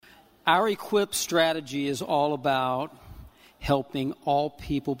Our Equip strategy is all about helping all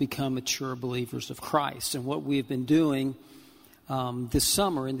people become mature believers of Christ. And what we've been doing this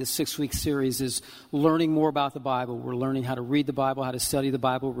summer in this 6-week series is learning more about the Bible. We're learning how to read the Bible, how to study the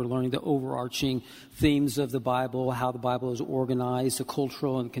Bible. We're learning the overarching themes of the Bible, how the Bible is organized, the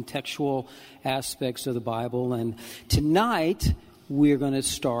cultural and contextual aspects of the Bible. And tonight, we're going to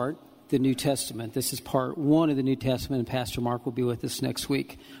start the New Testament. This is part 1 of the New Testament, and Pastor Mark will be with us next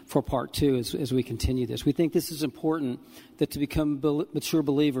week for part 2 as we continue this. We think this is important, that to become mature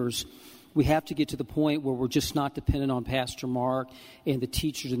believers, we have to get to the point where we're just not dependent on Pastor Mark and the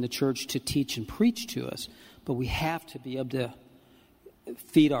teachers in the church to teach and preach to us, but we have to be able to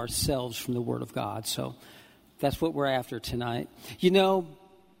feed ourselves from the Word of God. So that's what we're after tonight. You know,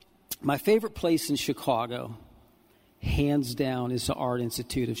 my favorite place in Chicago, hands down, is the Art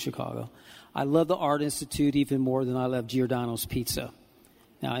Institute of Chicago. I love the Art Institute even more than I love Giordano's Pizza.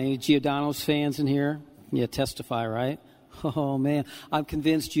 Now, any Giordano's fans in here? Yeah, testify, right? Oh, man. I'm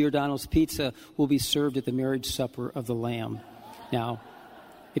convinced Giordano's Pizza will be served at the marriage supper of the Lamb. Now,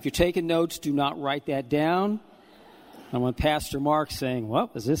 if you're taking notes, do not write that down. I want Pastor Mark saying,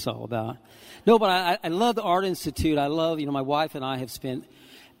 what was this all about? No, but I love the Art Institute. I love, my wife and I have spent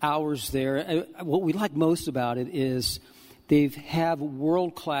hours there. What we like most about it is they have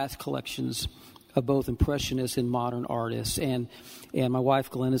world-class collections of both impressionists and modern artists. And my wife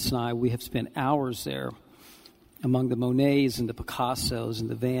Glennis and I, we have spent hours there among the Monets and the Picassos and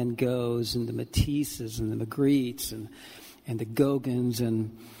the Van Goghs and the Matisses and the Magrittes and the Gauguins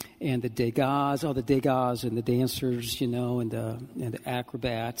and the Degas, the Degas and the dancers, and the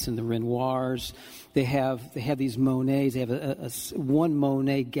acrobats and the Renoirs. They have these Monets. They have a one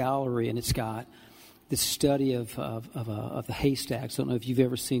Monet gallery, and it's got the study of the haystacks. I don't know if you've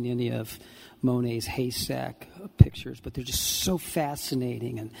ever seen any of Monet's haystack pictures, but they're just so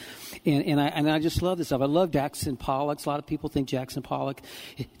fascinating, and I just love this stuff. I love Jackson Pollock. A lot of people think Jackson Pollock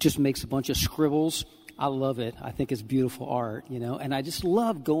just makes a bunch of scribbles. I love it. I think it's beautiful art, and I just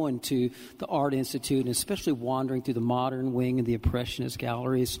love going to the Art Institute, and especially wandering through the modern wing and the Impressionist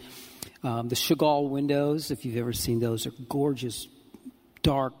galleries. The Chagall windows, if you've ever seen those, are gorgeous,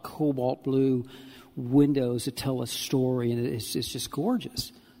 dark cobalt blue windows that tell a story, and it's just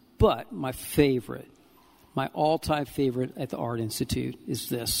gorgeous. But my all-time favorite at the Art Institute is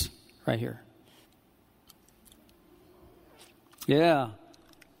this right here. Yeah.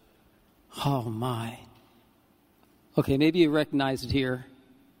 Oh, my. Okay, maybe you recognize it here.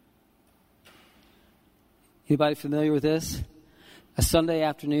 Anybody familiar with this? A Sunday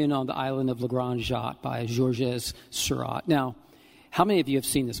Afternoon on the Island of La Grande Jatte by Georges Seurat. Now, how many of you have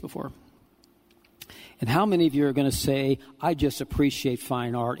seen this before? And how many of you are going to say, I just appreciate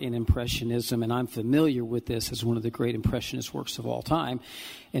fine art and Impressionism, and I'm familiar with this as one of the great Impressionist works of all time?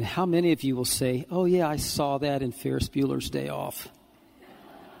 And how many of you will say, oh, yeah, I saw that in Ferris Bueller's Day Off?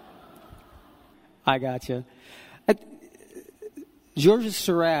 I got you. Georges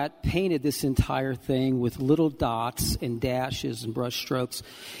Seurat painted this entire thing with little dots and dashes and brush strokes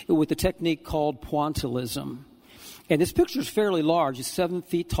with a technique called pointillism. And this picture is fairly large. It's 7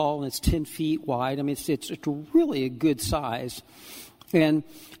 feet tall and it's 10 feet wide. I mean, it's really a good size. And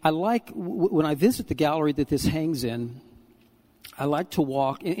I like, when I visit the gallery that this hangs in, I like to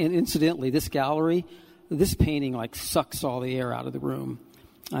walk. And incidentally, this gallery, this painting sucks all the air out of the room.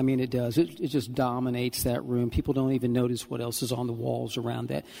 I mean, it does. It just dominates that room. People don't even notice what else is on the walls around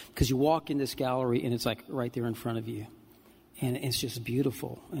that. Because you walk in this gallery and it's right there in front of you. And it's just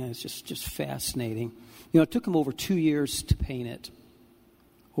beautiful. And it's just fascinating. It took him over 2 years to paint it.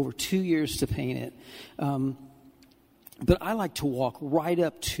 Over 2 years to paint it. But I like to walk right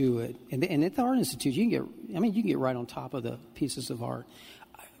up to it. And at the Art Institute, you can get right on top of the pieces of art.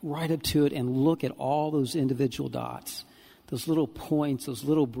 Right up to it and look at all those individual dots. Those little points, those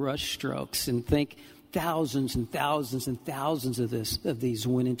little brush strokes. And think thousands and thousands and thousands of these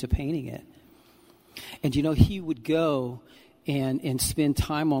went into painting it. And he would go and spend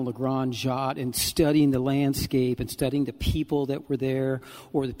time on La Grande Jatte and studying the landscape and studying the people that were there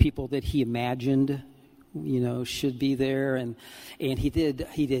or the people that he imagined, should be there. And he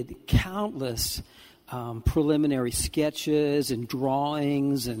did countless preliminary sketches and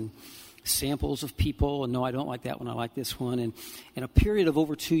drawings and samples of people. And no, I don't like that one. I like this one. And in a period of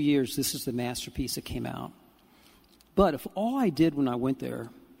over 2 years, this is the masterpiece that came out. But if all I did when I went there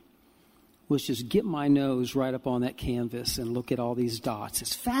was just get my nose right up on that canvas and look at all these dots,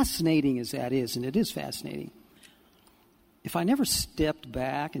 as fascinating as that is, and it is fascinating, if I never stepped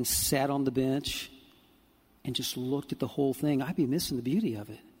back and sat on the bench and just looked at the whole thing, I'd be missing the beauty of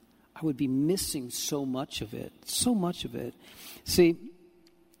it. I would be missing so much of it, so much of it. See,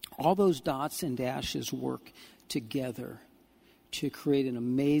 All those dots and dashes work together to create an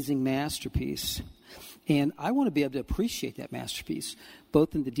amazing masterpiece. And I want to be able to appreciate that masterpiece,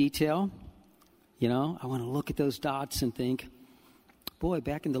 both in the detail. You know, I want to look at those dots and think, boy,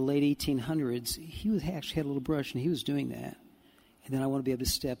 back in the late 1800s, actually had a little brush and he was doing that. And then I want to be able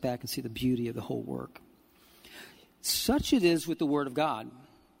to step back and see the beauty of the whole work. Such it is with the Word of God.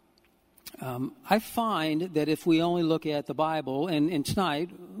 I find that if we only look at the Bible, and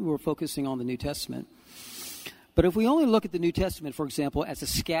tonight we're focusing on the New Testament, but if we only look at the New Testament, for example, as a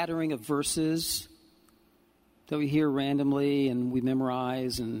scattering of verses that we hear randomly and we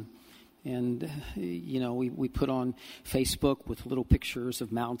memorize and you know, we put on Facebook with little pictures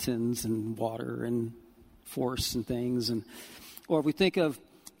of mountains and water and forests and things, or if we think of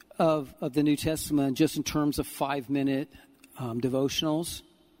the New Testament just in terms of 5-minute devotionals,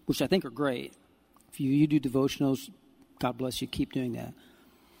 which I think are great. If you do devotionals, God bless you, keep doing that.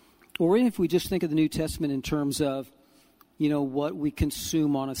 Or if we just think of the New Testament in terms of, you know, what we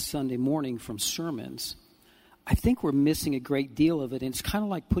consume on a Sunday morning from sermons, I think we're missing a great deal of it. And it's kind of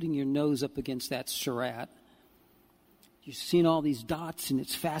like putting your nose up against that Surratt. You're seeing all these dots, and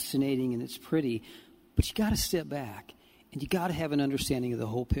it's fascinating, and it's pretty. But you got to step back, and you got to have an understanding of the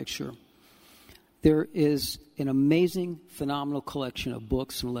whole picture. There is an amazing, phenomenal collection of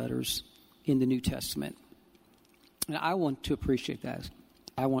books and letters in the New Testament. And I want to appreciate that.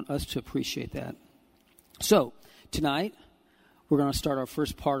 I want us to appreciate that. So, tonight, we're going to start our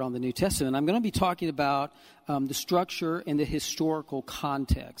first part on the New Testament. I'm going to be talking about the structure and the historical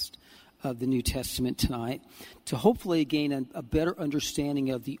context of the New Testament tonight to hopefully gain a better understanding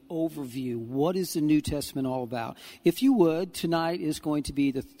of the overview. What is the New Testament all about? If you would, tonight is going to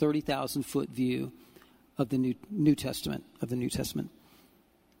be the 30,000-foot view of the New Testament,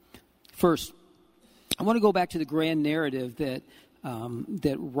 First, I want to go back to the grand narrative that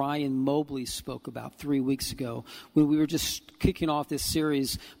Ryan Mobley spoke about 3 weeks ago when we were just kicking off this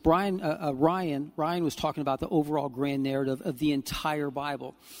series. Ryan was talking about the overall grand narrative of the entire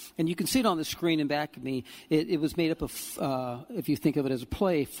Bible. And you can see it on the screen in back of me. It was made up of, if you think of it as a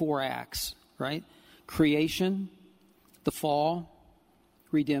play, 4 acts, right? Creation, the fall,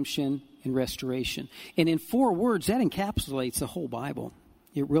 redemption, and restoration. And in 4 words, that encapsulates the whole Bible.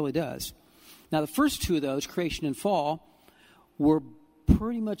 It really does. Now, the first 2 of those, creation and fall, were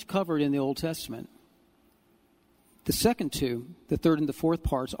pretty much covered in the Old Testament. The second 2, the third and the fourth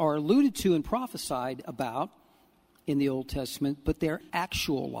parts, are alluded to and prophesied about in the Old Testament, but they're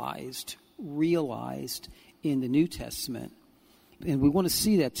actualized, realized in the New Testament. And we want to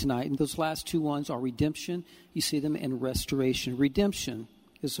see that tonight. And those last 2 ones are redemption, you see them, and restoration. Redemption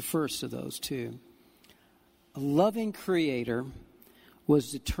is the first of those 2. A loving Creator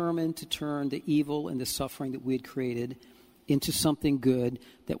was determined to turn the evil and the suffering that we had created into something good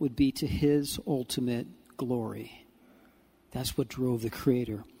that would be to His ultimate glory. That's what drove the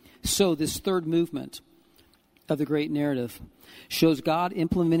Creator. So this third movement of the great narrative shows God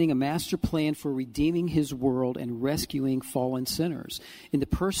implementing a master plan for redeeming His world and rescuing fallen sinners. In the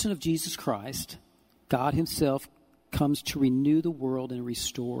person of Jesus Christ, God Himself comes to renew the world and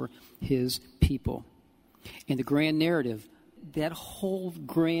restore His people. And the grand narrative, that whole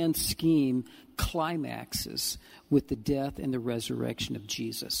grand scheme climaxes with the death and the resurrection of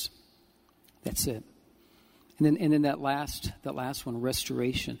Jesus. That's it. And then that last one,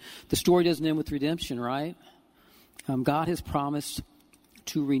 restoration. The story doesn't end with redemption, right? God has promised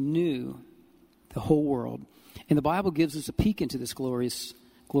to renew the whole world. And the Bible gives us a peek into this glorious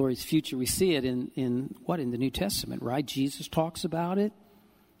future. We see it in the New Testament, right? Jesus talks about it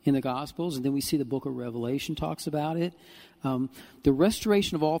in the Gospels, and then we see the book of Revelation talks about it. The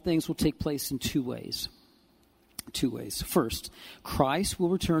restoration of all things will take place in 2 ways. 2 ways. First, Christ will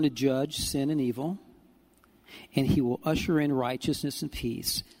return to judge sin and evil, and He will usher in righteousness and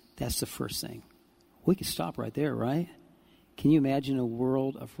peace. That's the first thing. We could stop right there, right? Can you imagine a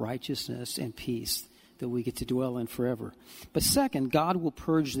world of righteousness and peace that we get to dwell in forever? But second, God will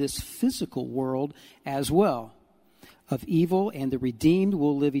purge this physical world as well of evil, and the redeemed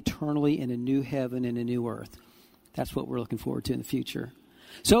will live eternally in a new heaven and a new earth. That's what we're looking forward to in the future.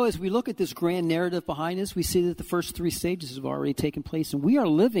 So as we look at this grand narrative behind us, we see that the first 3 stages have already taken place, and we are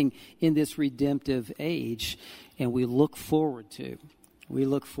living in this redemptive age, and we look forward to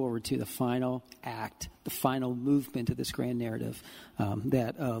the final act, the final movement of this grand narrative,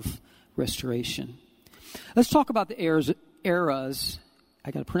 that of restoration. Let's talk about the eras,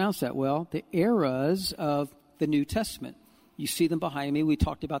 I got to pronounce that well, the eras of the New Testament. You see them behind me. We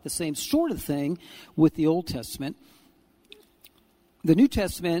talked about the same sort of thing with the Old Testament. The New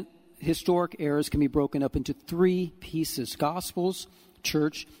Testament historic eras can be broken up into 3 pieces: Gospels,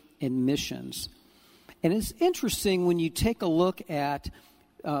 church, and missions. And it's interesting when you take a look at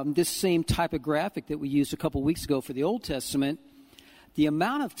this same type of graphic that we used a couple weeks ago for the Old Testament, the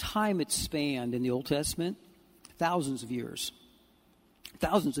amount of time it spanned in the Old Testament, thousands of years.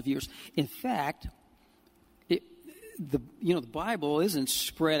 Thousands of years. In fact, the Bible isn't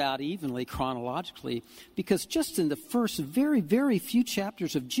spread out evenly chronologically, because just in the first very, very few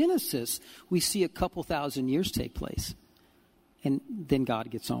chapters of Genesis, we see a couple thousand years take place. And then God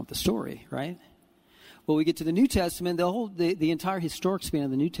gets on with the story, right? Well, we get to the New Testament, the entire historic span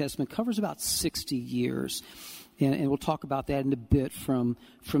of the New Testament covers about 60 years. And we'll talk about that in a bit from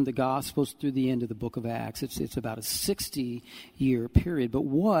the Gospels through the end of the book of Acts. It's about a 60-year period. But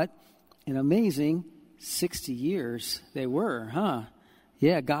what an amazing 60 years they were, huh?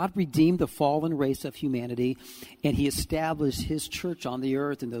 Yeah, God redeemed the fallen race of humanity, and he established his church on the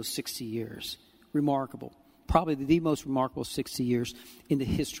earth in those 60 years. Remarkable. Probably the most remarkable 60 years in the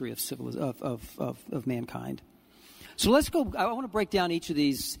history of mankind. So let's go. I want to break down each of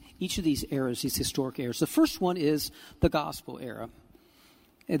these eras, these historic eras. The first one is the gospel era.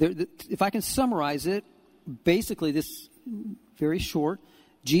 If I can summarize it, basically this very short.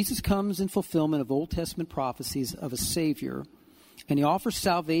 Jesus comes in fulfillment of Old Testament prophecies of a Savior, and he offers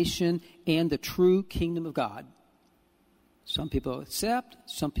salvation and the true kingdom of God. Some people accept,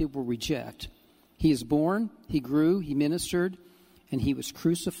 some people reject. He is born, he grew, he ministered, and he was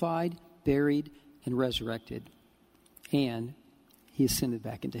crucified, buried, and resurrected. And he ascended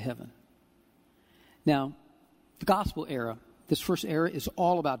back into heaven. Now, the gospel era, this first era, is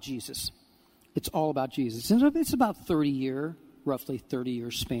all about Jesus. It's all about Jesus. It's about roughly 30-year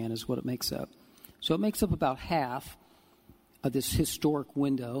span is what it makes up. So it makes up about half of this historic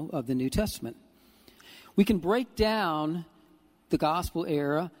window of the New Testament. We can break down the gospel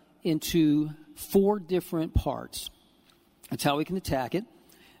era into 4 different parts. That's how we can attack it.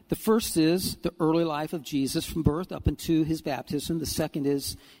 The first is the early life of Jesus from birth up into his baptism. The second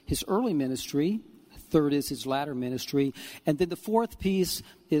is his early ministry. The third is his latter ministry. And then the fourth piece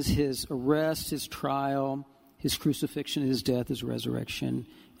is his arrest, his trial, his crucifixion, his death, his resurrection,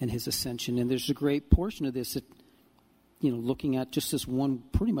 and his ascension. And there's a great portion of this that, looking at just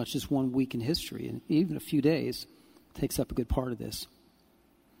pretty much this 1 week in history, and even a few days, takes up a good part of this.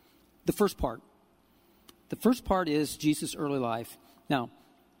 The first part is Jesus' early life. Now,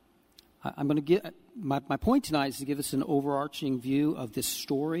 I'm going to get my point tonight is to give us an overarching view of this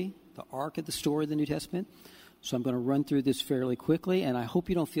story, the arc of the story of the New Testament. So I'm going to run through this fairly quickly, and I hope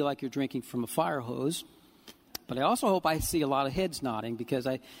you don't feel like you're drinking from a fire hose. But I also hope I see a lot of heads nodding, because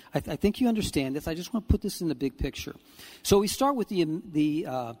I think you understand this. I just want to put this in the big picture. So we start with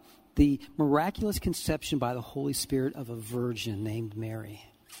the miraculous conception by the Holy Spirit of a virgin named Mary.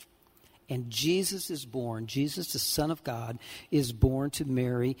 And Jesus is born. Jesus, the Son of God, is born to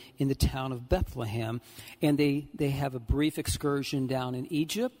Mary in the town of Bethlehem. And they have a brief excursion down in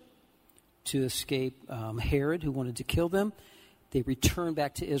Egypt to escape Herod, who wanted to kill them. They returned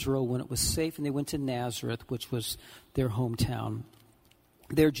back to Israel when it was safe, and they went to Nazareth, which was their hometown.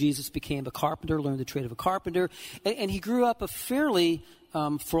 There Jesus became a carpenter, learned the trade of a carpenter, and he grew up a fairly,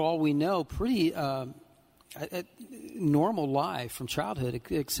 for all we know, pretty normal life from childhood,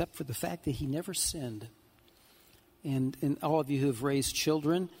 except for the fact that he never sinned. And all of you who have raised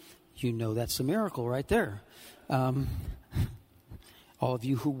children, you know that's a miracle right there. All of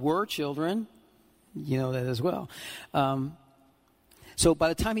you who were children, you know that as well. So by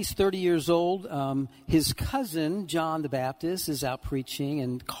the time he's 30 years old, his cousin, John the Baptist, is out preaching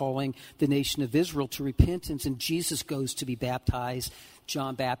and calling the nation of Israel to repentance, and Jesus goes to be baptized.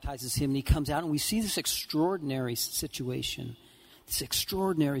 John baptizes him, and he comes out, and we see this extraordinary situation.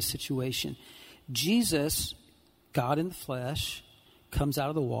 Jesus, God in the flesh, comes out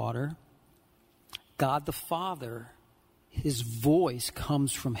of the water. God the Father, his voice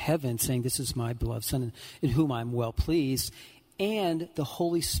comes from heaven saying, "This is my beloved Son in whom I'm well pleased." And the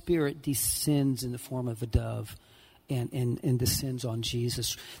Holy Spirit descends in the form of a dove and descends on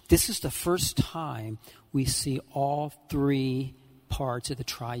Jesus. This is the first time we see all 3 parts of the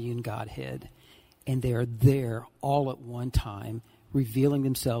triune Godhead. And they are there all at one time, revealing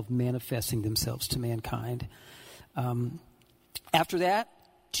themselves, manifesting themselves to mankind. After that,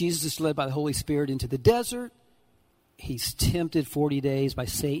 Jesus is led by the Holy Spirit into the desert. He's tempted 40 days by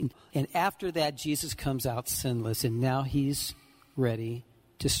Satan. And after that, Jesus comes out sinless, and now he's ready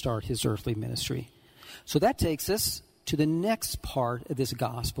to start his earthly ministry. So that takes us to the next part of this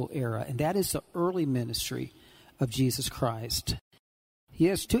gospel era, and that is the early ministry of Jesus Christ. He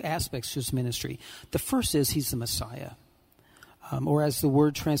has 2 aspects to his ministry. The first is he's the Messiah, or as the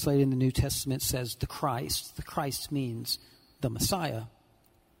word translated in the New Testament says, the Christ. The Christ means the Messiah.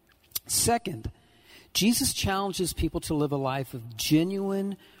 Second, Jesus challenges people to live a life of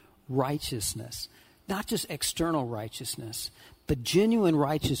genuine righteousness, not just external righteousness, but genuine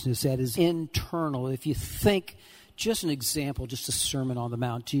righteousness that is internal. If you think, just an example, just a Sermon on the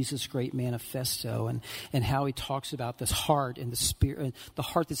Mount, Jesus' great manifesto, and how he talks about this heart and the spirit, the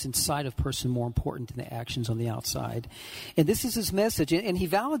heart that's inside of a person more important than the actions on the outside. And this is his message, and he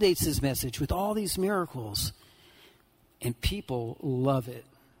validates his message with all these miracles. And people love it,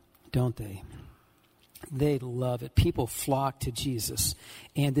 don't they? They love it. People flock to Jesus.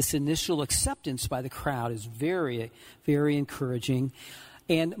 And this initial acceptance by the crowd is very, very encouraging.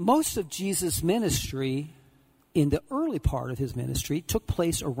 And most of Jesus' ministry, in the early part of his ministry, took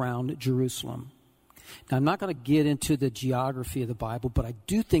place around Jerusalem. Now, I'm not going to get into the geography of the Bible, but I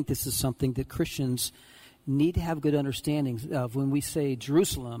do think this is something that Christians need to have good understanding of. When we say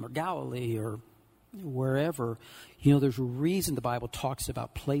Jerusalem or Galilee or wherever, there's a reason the Bible talks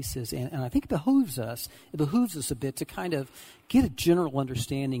about places, and I think it behooves us a bit to kind of get a general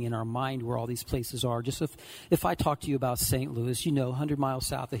understanding in our mind where all these places are. Just if I talk to you about St. Louis, 100 miles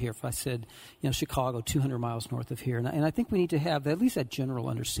south of here. If I said, Chicago, 200 miles north of here. And I think we need to have at least that general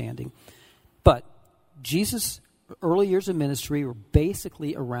understanding. But Jesus' early years of ministry were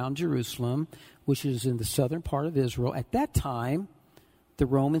basically around Jerusalem, which is in the southern part of Israel. At that time, the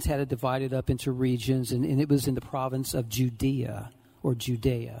Romans had it divided up into regions, and it was in the province of Judea.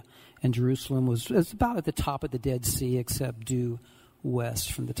 And Jerusalem was about at the top of the Dead Sea, except due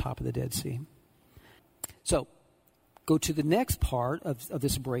west from the top of the Dead Sea. So, go to the next part of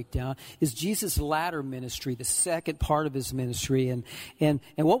this breakdown is Jesus' latter ministry, the second part of his ministry. And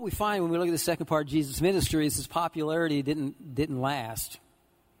what we find when we look at the second part of Jesus' ministry is his popularity didn't last.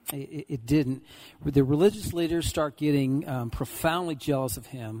 It didn't. The religious leaders start getting profoundly jealous of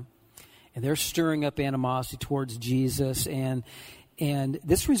him, and they're stirring up animosity towards Jesus, and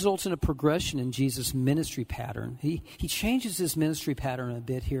this results in a progression in Jesus' ministry pattern. He changes his ministry pattern a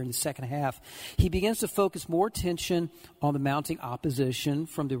bit here in the second half. He begins to focus more attention on the mounting opposition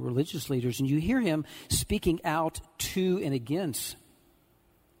from the religious leaders, and you hear him speaking out to and against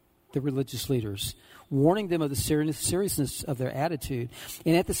the religious leaders, warning them of the seriousness of their attitude.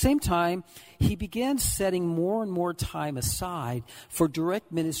 And at the same time, he began setting more and more time aside for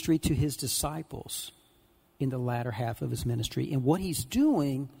direct ministry to his disciples in the latter half of his ministry. And what he's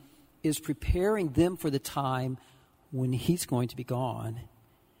doing is preparing them for the time when he's going to be gone,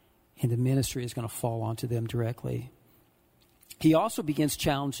 and the ministry is going to fall onto them directly. He also begins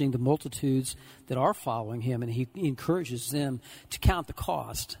challenging the multitudes that are following him, and he encourages them to count the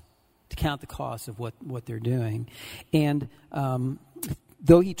cost of what they're doing. And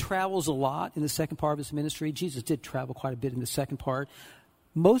though he travels a lot in the second part of his ministry, Jesus did travel quite a bit in the second part.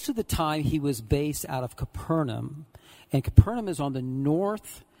 Most of the time he was based out of Capernaum, and Capernaum is on the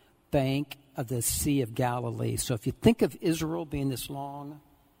north bank of the Sea of Galilee. So if you think of Israel being this long,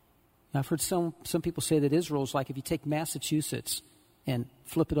 I've heard some people say that Israel is like if you take Massachusetts and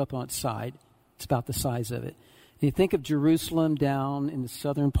flip it up on its side, it's about the size of it. And you think of Jerusalem down in the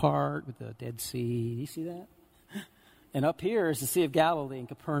southern part with the Dead Sea. Do you see that? And up here is the Sea of Galilee, and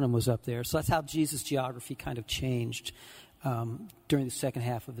Capernaum was up there. So that's how Jesus' geography kind of changed during the second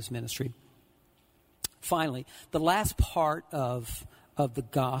half of his ministry. Finally, the last part of the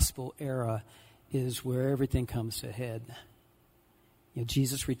gospel era is where everything comes to a head.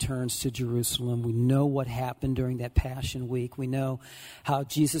 Jesus returns to Jerusalem. We know what happened during that Passion Week. We know how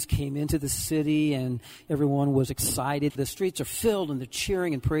Jesus came into the city and everyone was excited. The streets are filled and they're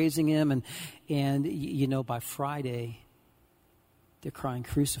cheering and praising him. And by Friday, they're crying,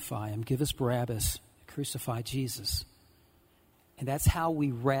 "Crucify him. Give us Barabbas. Crucify Jesus." And that's how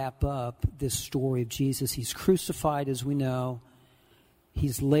we wrap up this story of Jesus. He's crucified, as we know.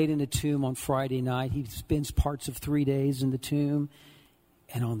 He's laid in a tomb on Friday night. He spends parts of 3 days in the tomb.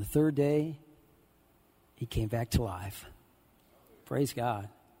 And on the third day, he came back to life. Praise God.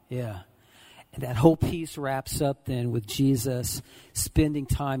 Yeah. And that whole piece wraps up then with Jesus spending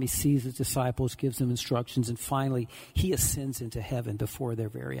time. He sees his disciples, gives them instructions, and finally he ascends into heaven before their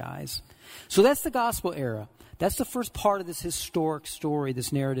very eyes. So that's the gospel era. That's the first part of this historic story,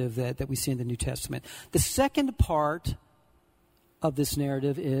 this narrative that we see in the New Testament. The second part of this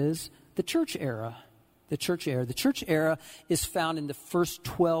narrative is the church era. The church era. The church era is found in the first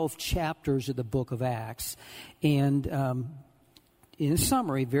 12 chapters of the book of Acts. And in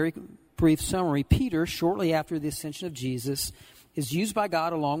summary, very brief summary, Peter, shortly after the ascension of Jesus, is used by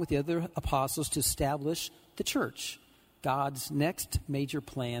God along with the other apostles to establish the church, God's next major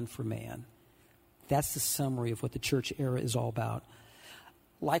plan for man. That's the summary of what the church era is all about.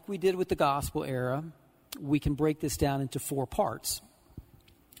 Like we did with the gospel era, we can break this down into 4 parts.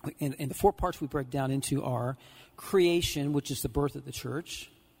 And the 4 parts we break down into are creation, which is the birth of the church,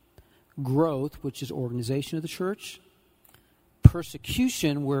 growth, which is organization of the church,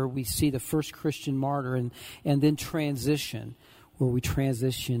 persecution, where we see the first Christian martyr, and then transition, where we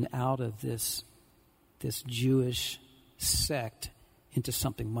transition out of this Jewish sect into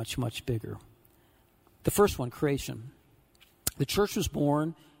something much, much bigger. The first one, creation. The church was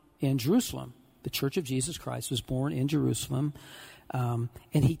born in Jerusalem. The Church of Jesus Christ was born in Jerusalem. And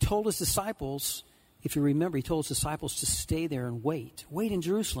he told his disciples, if you remember, he told his disciples to stay there and wait. Wait in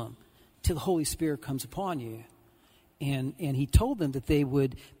Jerusalem till the Holy Spirit comes upon you. And he told them that they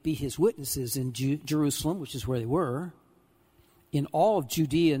would be his witnesses in Jerusalem, which is where they were, in all of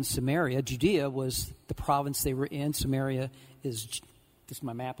Judea and Samaria. Judea was the province they were in. Samaria is, this is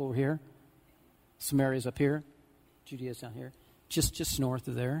my map over here. Samaria is up here. Judea is down here, just north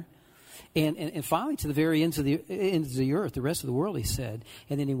of there. And finally to the very ends of the earth, the rest of the world, he said.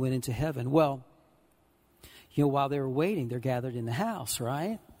 And then he went into heaven. Well, while they were waiting, they're gathered in the house,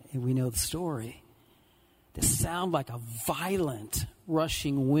 right? And we know the story. The sound like a violent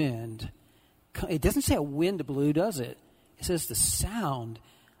rushing wind. It doesn't say a wind blew, does it? It says the sound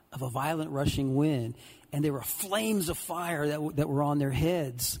of a violent rushing wind. And there were flames of fire that were on their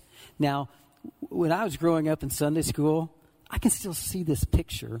heads. Now, when I was growing up in Sunday school, I can still see this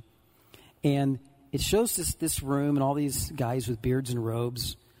picture. And it shows this room and all these guys with beards and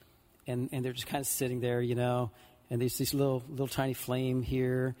robes. And they're just kind of sitting there, and there's this little tiny flame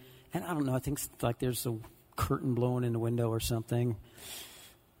here. And I don't know, I think it's like there's a curtain blowing in the window or something.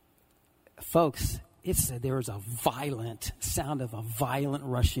 Folks, there was a violent sound of a violent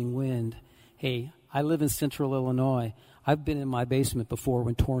rushing wind. Hey, I live in central Illinois. I've been in my basement before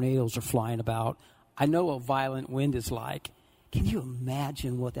when tornadoes are flying about. I know what violent wind is like. Can you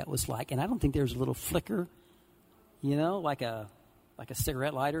imagine what that was like? And I don't think there's a little flicker, like a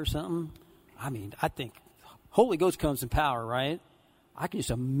cigarette lighter or something. I mean, I think Holy Ghost comes in power, right? I can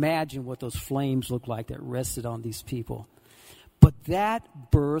just imagine what those flames looked like that rested on these people. But that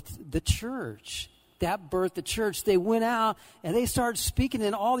birthed the church. They went out and they started speaking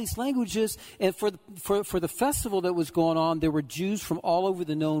in all these languages. And for the festival that was going on, there were Jews from all over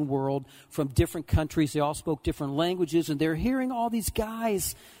the known world, from different countries. They all spoke different languages. And they're hearing all these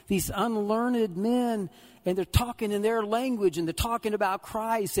guys, these unlearned men, and they're talking in their language, and they're talking about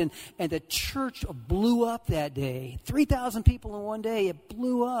Christ. And the church blew up that day. 3,000 people in one day. It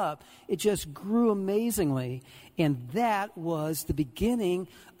blew up. It just grew amazingly. And that was the beginning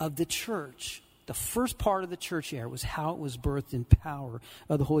of the church. The first part of the church era was how it was birthed in power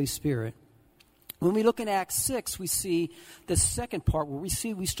of the Holy Spirit. When we look in Acts 6, we see the second part where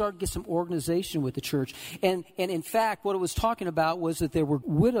we start to get some organization with the church. And in fact, what it was talking about was that there were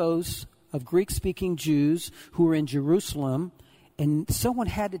widows of Greek-speaking Jews who were in Jerusalem, and someone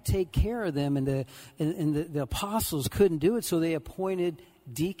had to take care of them, and the apostles couldn't do it, so they appointed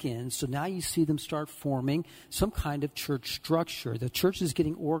deacons. So now you see them start forming some kind of church structure. The church is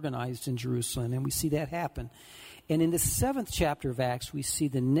getting organized in Jerusalem, and we see that happen. And in the 7th chapter of Acts, we see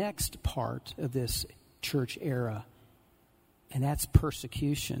the next part of this church era, and that's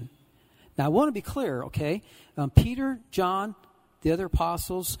persecution. Now, I want to be clear, okay? Peter, John, the other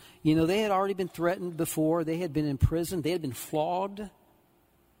apostles, they had already been threatened before. They had been in prison. They had been flogged. And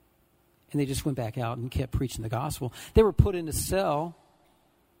they just went back out and kept preaching the gospel. They were put in a cell,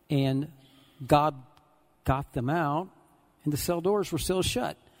 and God got them out, and the cell doors were still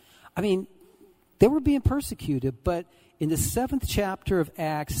shut. I mean, they were being persecuted, but in the 7th chapter of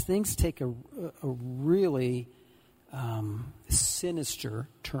Acts, things take a really sinister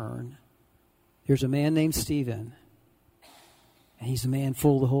turn. There's a man named Stephen, and he's a man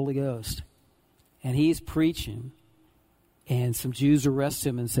full of the Holy Ghost, and he's preaching, and some Jews arrest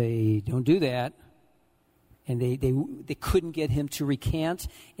him and say, don't do that. And they couldn't get him to recant.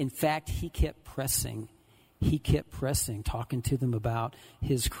 In fact, he kept pressing, talking to them about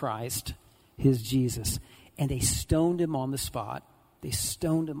his Christ, his Jesus. And they stoned him on the spot.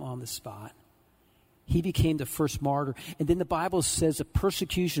 He became the first martyr. And then the Bible says a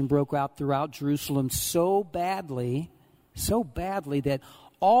persecution broke out throughout Jerusalem so badly that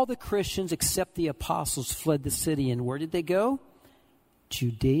all the Christians except the apostles fled the city. And where did they go?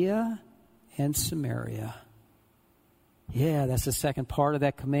 Judea and Samaria. Yeah, that's the second part of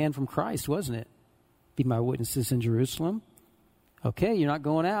that command from Christ, wasn't it? Be my witnesses in Jerusalem. Okay, you're not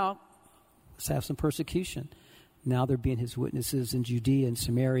going out. Let's have some persecution. Now they're being his witnesses in Judea and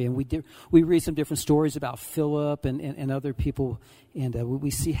Samaria. And we read some different stories about Philip and other people. And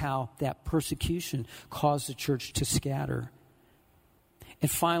we see how that persecution caused the church to scatter. And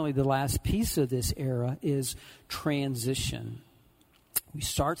finally, the last piece of this era is transition. We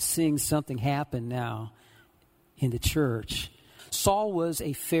start seeing something happen now in the church. Saul was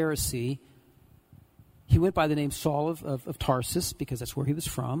a Pharisee. He went by the name Saul of Tarsus because that's where he was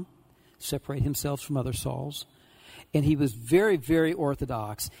from, separate himself from other Sauls. And he was very, very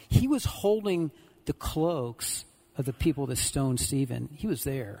orthodox. He was holding the cloaks of the people that stoned Stephen. He was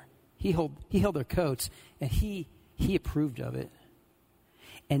there. He held their coats, and he approved of it.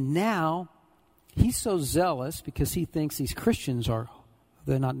 And now he's so zealous because he thinks these Christians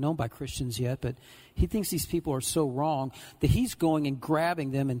they're not known by Christians yet, but he thinks these people are so wrong that he's going and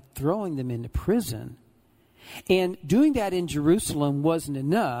grabbing them and throwing them into prison. And doing that in Jerusalem wasn't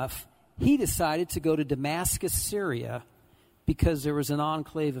enough. He decided to go to Damascus, Syria, because there was an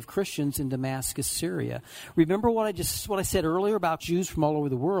enclave of Christians in Damascus, Syria. Remember what I said earlier about Jews from all over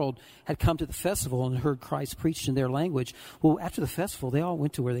the world had come to the festival and heard Christ preached in their language. Well, after the festival, they all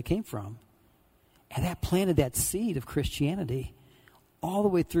went to where they came from. And that planted that seed of Christianity all the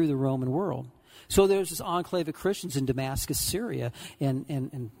way through the Roman world. So there's this enclave of Christians in Damascus, Syria,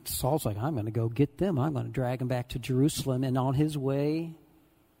 and Saul's like, I'm going to go get them. I'm going to drag them back to Jerusalem. And on his way,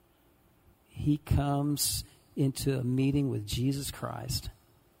 he comes into a meeting with Jesus Christ,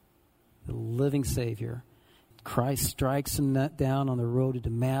 the living Savior. Christ strikes him down on the road to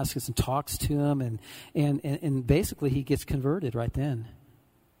Damascus and talks to him, and basically he gets converted right then.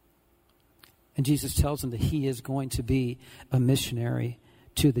 And Jesus tells him that he is going to be a missionary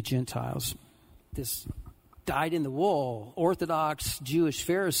to the Gentiles. This dyed-in-the-wool, Orthodox Jewish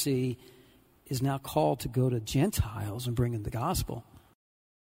Pharisee is now called to go to Gentiles and bring them the gospel.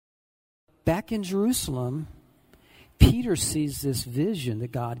 Back in Jerusalem, Peter sees this vision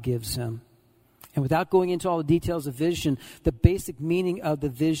that God gives him. And without going into all the details of vision, the basic meaning of the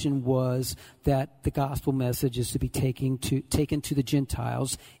vision was that the gospel message is to be taken to the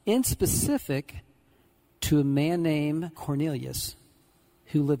Gentiles, in specific to a man named Cornelius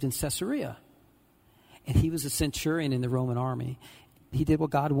who lived in Caesarea. And he was a centurion in the Roman army. He did what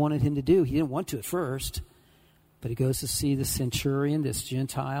God wanted him to do. He didn't want to at first. But he goes to see the centurion, this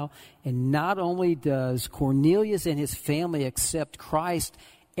Gentile. And not only does Cornelius and his family accept Christ,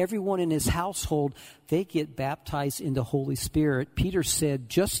 everyone in his household, they get baptized in the Holy Spirit. Peter said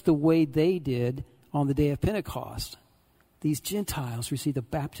just the way they did on the day of Pentecost. These Gentiles receive the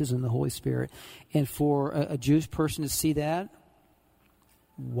baptism of the Holy Spirit. And for a Jewish person to see that,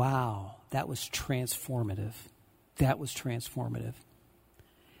 wow, that was transformative. That was transformative.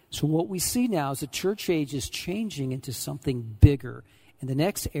 So what we see now is the church age is changing into something bigger. And the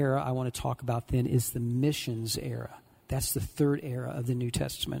next era I want to talk about then is the missions era. That's the third era of the New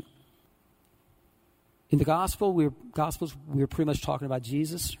Testament. In the Gospels, we were pretty much talking about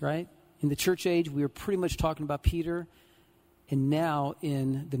Jesus, right? In the church age, we were pretty much talking about Peter. And now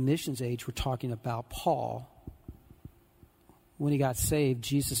in the missions age, we're talking about Paul. When he got saved,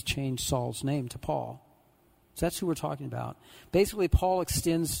 Jesus changed Saul's name to Paul. So that's who we're talking about. Basically, Paul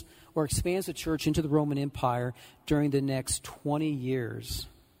expands the church into the Roman Empire during the next 20 years.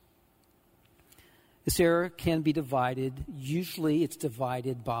 This era can be divided. Usually it's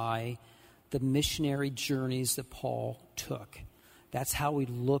divided by the missionary journeys that Paul took. That's how we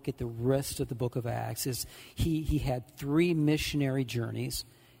look at the rest of the book of Acts. Is he had 3 missionary journeys.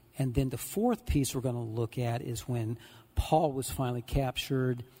 And then the fourth piece we're going to look at is when Paul was finally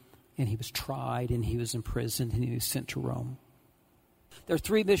captured and he was tried and he was imprisoned and he was sent to Rome. There are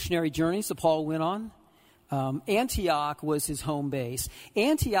 3 missionary journeys that Paul went on. Antioch was his home base.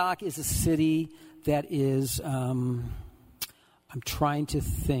 Antioch is a city that is, I'm trying to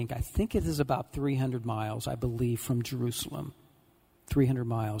think. I think it is about 300 miles, I believe, from Jerusalem. 300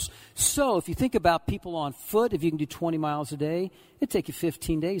 miles. So if you think about people on foot, if you can do 20 miles a day, it'd take you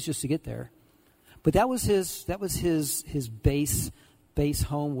 15 days just to get there. But that was his base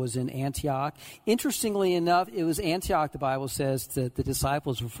home was in Antioch. Interestingly enough, it was Antioch, the Bible says, that the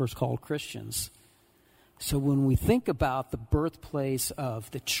disciples were first called Christians. So when we think about the birthplace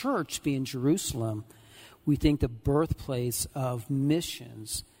of the church being Jerusalem, we think the birthplace of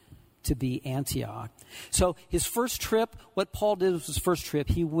missions to be Antioch. So his first trip, what Paul did was his first trip,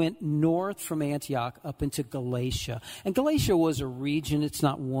 he went north from Antioch up into Galatia. And Galatia was a region. It's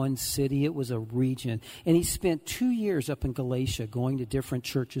not one city. It was a region. And he spent 2 years up in Galatia going to different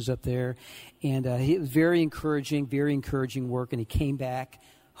churches up there. And it was very encouraging work. And he came back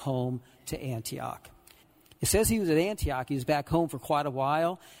home to Antioch. It says he was at Antioch. He was back home for quite a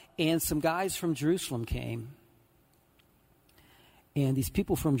while. And some guys from Jerusalem came. And these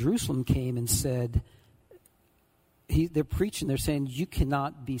people from Jerusalem came and said, they're preaching, they're saying, you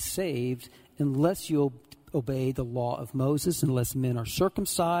cannot be saved unless you obey the law of Moses, unless men are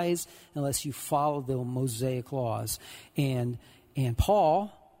circumcised, unless you follow the Mosaic laws. And And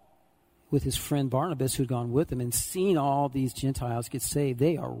Paul, with his friend Barnabas, who'd gone with him and seen all these Gentiles get saved,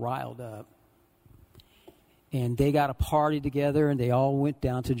 they are riled up. And they got a party together, and they all went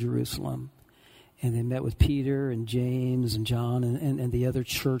down to Jerusalem. And they met with Peter and James and John and the other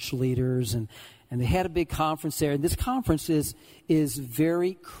church leaders. And they had a big conference there. And this conference is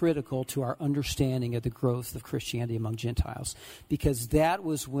very critical to our understanding of the growth of Christianity among Gentiles. Because that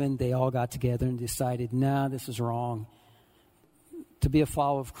was when they all got together and decided, nah, this is wrong. To be a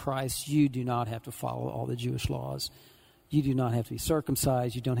follower of Christ, you do not have to follow all the Jewish laws. You do not have to be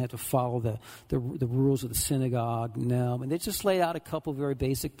circumcised. You don't have to follow the rules of the synagogue. No. And they just laid out a couple of very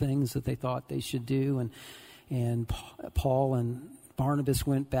basic things that they thought they should do. And Paul and Barnabas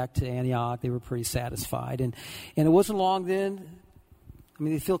went back to Antioch. They were pretty satisfied. And it wasn't long then. I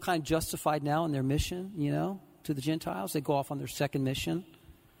mean, they feel kind of justified now in their mission, to the Gentiles. They go off on their second mission.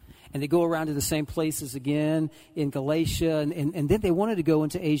 And they go around to the same places again in Galatia. And then they wanted to go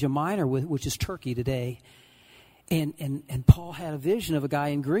into Asia Minor, which is Turkey today. And Paul had a vision of a guy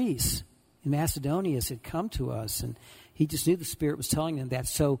in Greece, in Macedonia, had come to us, and he just knew the Spirit was telling him that.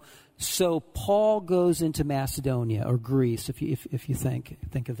 So Paul goes into Macedonia or Greece, if you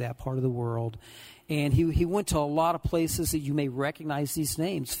think of that part of the world, and he went to a lot of places that you may recognize these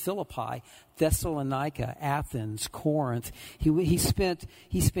names: Philippi, Thessalonica, Athens, Corinth. He spent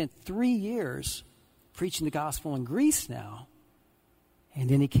 3 years preaching the gospel in Greece now, and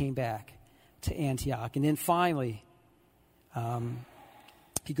then he came back to Antioch. And then finally,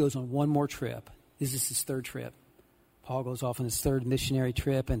 he goes on one more trip. This is his third trip. Paul goes off on his third missionary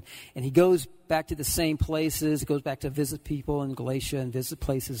trip, and he goes back to the same places. He goes back to visit people in Galatia and visit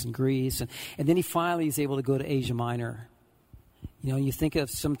places in Greece. And then he finally is able to go to Asia Minor. You think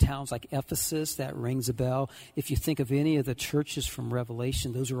of some towns like Ephesus, that rings a bell. If you think of any of the churches from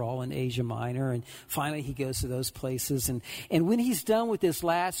Revelation, those are all in Asia Minor. And finally he goes to those places. And when he's done with this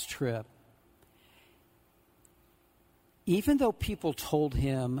last trip, even though people told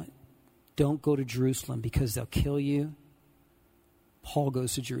him, don't go to Jerusalem because they'll kill you, Paul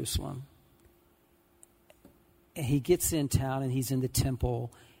goes to Jerusalem. And he gets in town and he's in the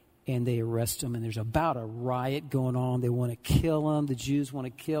temple, and they arrest him, and there's about a riot going on. They want to kill him. The Jews want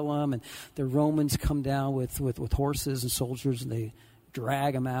to kill him, and the Romans come down with horses and soldiers, and they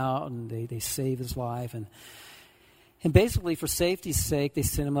drag him out, and they save his life. And basically, for safety's sake, they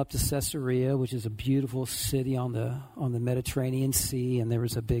sent him up to Caesarea, which is a beautiful city on the Mediterranean Sea, and there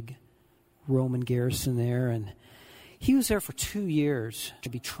was a big Roman garrison there. And he was there for 2 years to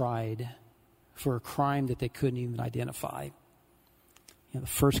be tried for a crime that they couldn't even identify. The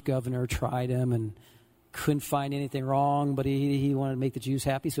first governor tried him and couldn't find anything wrong, but he wanted to make the Jews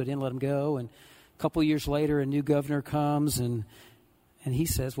happy, so he didn't let him go. And a couple of years later, a new governor comes, and he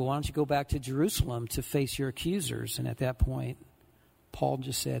says, well, why don't you go back to Jerusalem to face your accusers? And at that point, Paul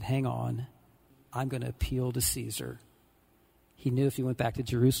just said, hang on, I'm going to appeal to Caesar. He knew if he went back to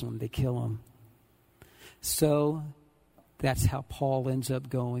Jerusalem, they'd kill him. So that's how Paul ends up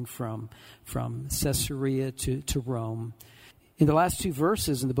going from Caesarea to Rome. In the last 2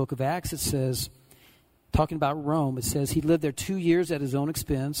 verses in the book of Acts, it says, talking about Rome, it says, he lived there 2 years at his own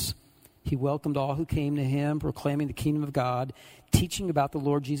expense. He welcomed all who came to him, proclaiming the kingdom of God, teaching about the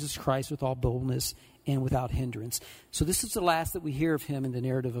Lord Jesus Christ with all boldness and without hindrance. So this is the last that we hear of him in the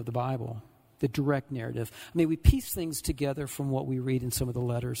narrative of the Bible, the direct narrative. I mean, we piece things together from what we read in some of the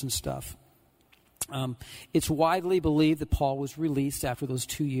letters and stuff. It's widely believed that Paul was released after those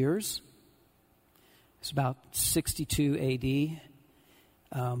 2 years. It's about 62 A.D.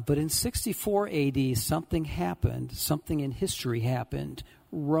 But in 64 A.D., something happened. Something in history happened.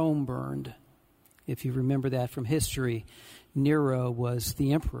 Rome burned. If you remember that from history, Nero was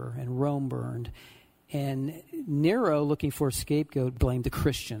the emperor, and Rome burned. And Nero, looking for a scapegoat, blamed the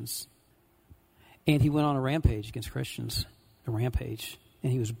Christians. And he went on a rampage against Christians. A rampage.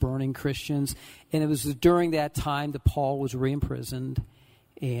 And he was burning Christians. And it was during that time that Paul was re-imprisoned,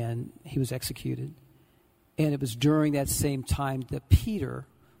 and he was executed. And it was during that same time that Peter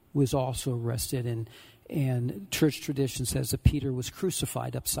was also arrested. And church tradition says that Peter was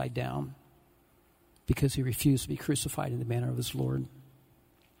crucified upside down because he refused to be crucified in the manner of his Lord.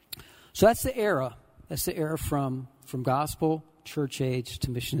 So that's the era. That's the era from gospel, church age,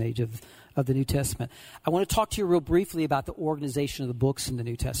 to mission age of the New Testament. I want to talk to you real briefly about the organization of the books in the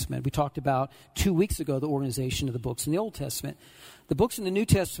New Testament. We talked about 2 weeks ago the organization of the books in the Old Testament. The books in the New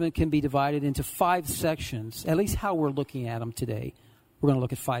Testament can be divided into 5 sections, at least how we're looking at them today. We're going to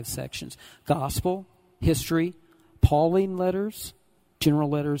look at 5 sections: gospel, history, Pauline letters, general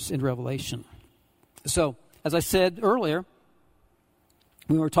letters, and Revelation. So, as I said earlier,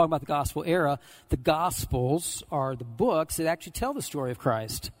 When we're talking about the gospel era, the Gospels are the books that actually tell the story of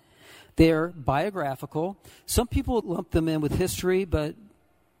Christ. They're biographical. Some people lump them in with history, but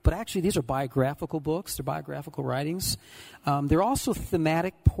actually these are biographical books. They're biographical writings. They're also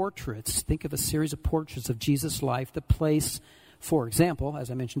thematic portraits. Think of a series of portraits of Jesus' life that place, for example,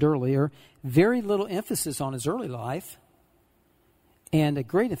 as I mentioned earlier, very little emphasis on his early life and a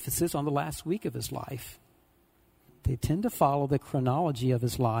great emphasis on the last week of his life. They tend to follow the chronology of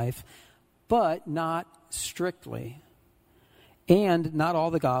his life, but not strictly. And not all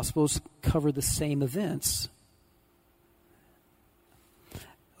the Gospels cover the same events.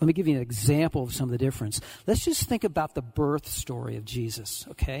 Let me give you an example of some of the difference. Let's just think about the birth story of Jesus,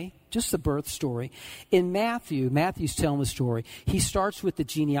 okay? Just the birth story. In Matthew's telling the story. He starts with the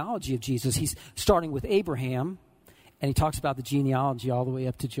genealogy of Jesus. He's starting with Abraham, and he talks about the genealogy all the way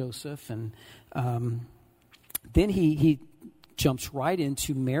up to Joseph, and then he jumps right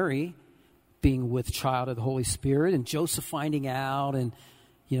into Mary being with child of the Holy Spirit, and Joseph finding out, and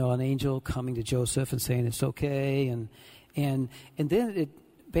an angel coming to Joseph and saying it's okay, and then it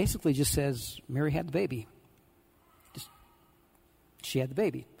basically just says Mary had the baby. She had the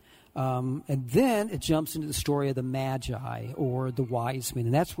baby. And then it jumps into the story of the Magi, or the wise men.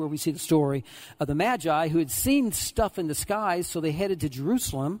 And that's where we see the story of the Magi, who had seen stuff in the skies, so they headed to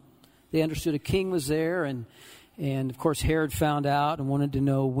Jerusalem. They understood a king was there, and of course Herod found out and wanted to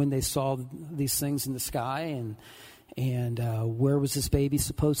know when they saw these things in the sky, and where was this baby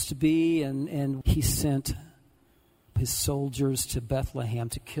supposed to be, and he sent his soldiers to Bethlehem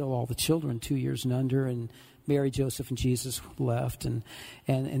to kill all the children 2 years and under, and Mary, Joseph, and Jesus left, and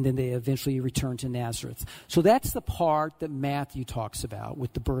then they eventually returned to Nazareth. So that's the part that Matthew talks about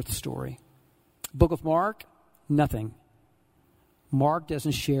with the birth story. Book of Mark, nothing. Mark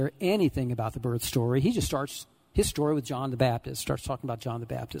doesn't share anything about the birth story. He just starts his story with John the Baptist, starts talking about John the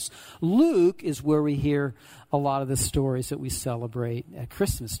Baptist. Luke is where we hear a lot of the stories that we celebrate at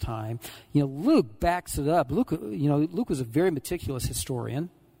Christmas time. Luke backs it up. Luke was a very meticulous historian.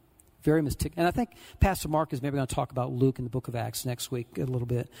 Very meticulous. And I think Pastor Mark is maybe going to talk about Luke in the book of Acts next week a little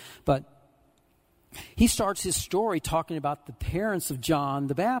bit. But he starts his story talking about the parents of John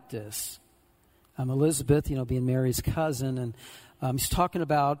the Baptist. Elizabeth, being Mary's cousin. And he's talking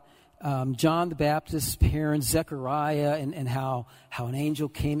about John the Baptist's parents, Zechariah, and how an angel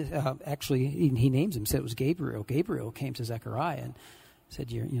came. Actually, he names him, said it was Gabriel. Gabriel came to Zechariah and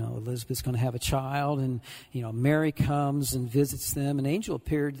said, Elizabeth's going to have a child. And, Mary comes and visits them. An angel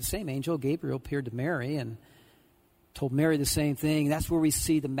appeared, the same angel, Gabriel, appeared to Mary and told Mary the same thing. That's where we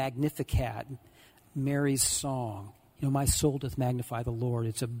see the Magnificat, Mary's song. My soul doth magnify the Lord.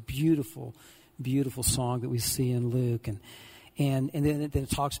 It's a beautiful, beautiful song that we see in Luke. And then it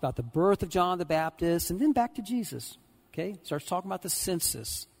talks about the birth of John the Baptist, and then back to Jesus. Okay, starts talking about the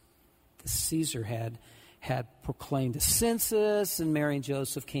census. The Caesar had proclaimed the census, and Mary and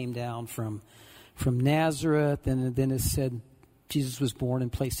Joseph came down from Nazareth, and then it said Jesus was born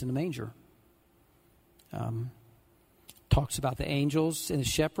and placed in a manger. Talks about the angels and the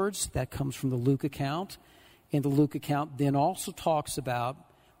shepherds. That comes from the Luke account. And the Luke account then also talks about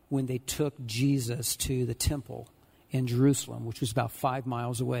when they took Jesus to the temple in Jerusalem, which was about 5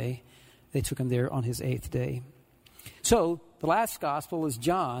 miles away. They took him there on his 8th day. So the last gospel is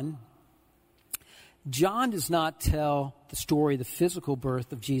John. John does not tell the story of the physical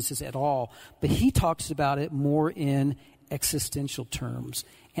birth of Jesus at all, but he talks about it more in existential terms.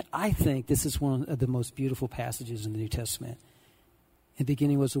 And I think this is one of the most beautiful passages in the New Testament. In the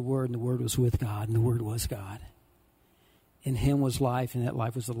beginning was the Word, and the Word was with God, and the Word was God. In him was life, and that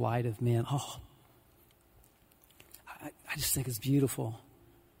life was the light of men. Oh, I just think it's beautiful.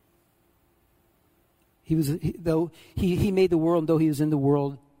 He made the world, and though he was in the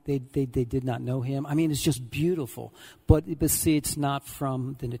world, they did not know him. I mean, it's just beautiful. But see, it's not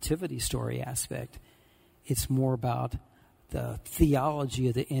from the nativity story aspect. It's more about the theology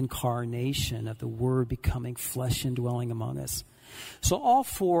of the incarnation of the Word becoming flesh and dwelling among us. So all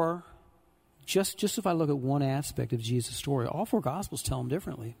four, just if I look at one aspect of Jesus' story, all four Gospels tell them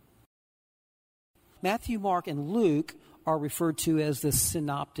differently. Matthew, Mark, and Luke are referred to as the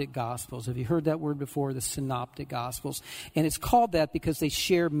synoptic Gospels. Have you heard that word before, the synoptic Gospels? And it's called that because they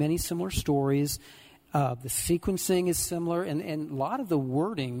share many similar stories. The sequencing is similar, and a lot of the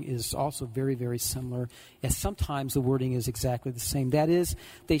wording is also very, very similar. And sometimes the wording is exactly the same. That is,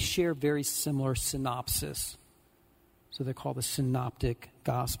 they share very similar synopsis. So they're called the synoptic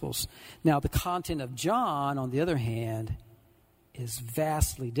Gospels. Now, the content of John, on the other hand, is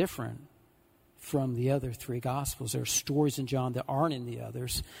vastly different from the other three Gospels. There are stories in John that aren't in the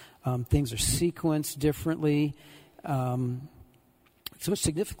others. Things are sequenced differently. So it's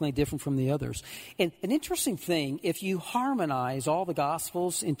significantly different from the others. And an interesting thing, if you harmonize all the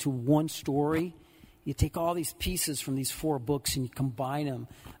Gospels into one story, you take all these pieces from these 4 books and you combine them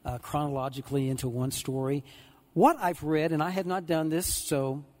chronologically into one story. What I've read, and I have not done this,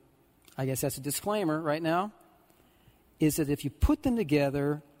 so I guess that's a disclaimer right now, is that if you put them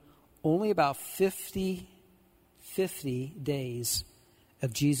together, only about 50 days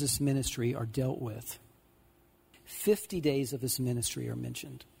of Jesus' ministry are dealt with. 50 days of his ministry are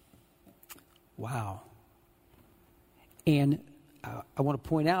mentioned. Wow. And I want to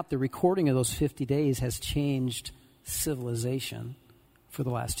point out the recording of those 50 days has changed civilization for the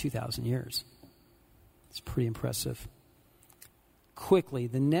last 2,000 years. It's pretty impressive. Quickly,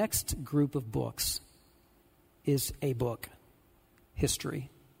 the next group of books is a book, history.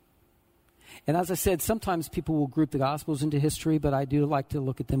 And as I said, sometimes people will group the Gospels into history, but I do like to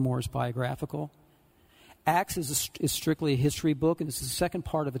look at them more as biographical. Acts is strictly a history book, and it's the second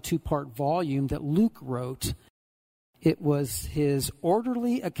part of a 2-part volume that Luke wrote. It was his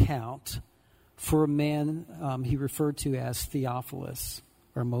orderly account for a man he referred to as Theophilus,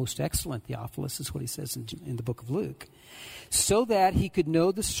 or most excellent Theophilus is what he says in the book of Luke, so that he could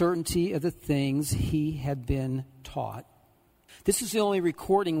know the certainty of the things he had been taught. This is the only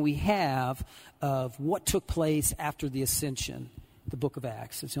recording we have of what took place after the ascension, the book of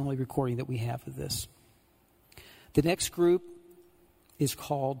Acts. It's the only recording that we have of this. The next group is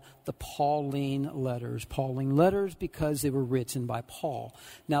called the Pauline letters. Pauline letters because they were written by Paul.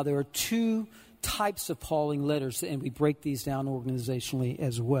 Now, there are 2 types of Pauline letters, and we break these down organizationally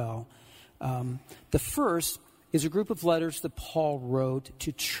as well. The first is a group of letters that Paul wrote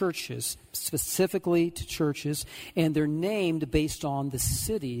to churches, specifically to churches, and they're named based on the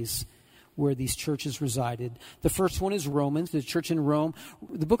cities where these churches resided. The first one is Romans, the church in Rome.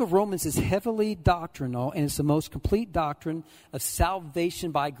 The book of Romans is heavily doctrinal, and it's the most complete doctrine of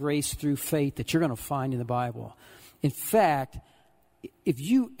salvation by grace through faith that you're going to find in the Bible. In fact, if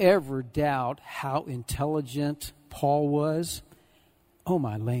you ever doubt how intelligent Paul was, oh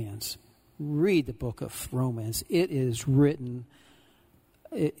my lands, read the book of Romans. It is written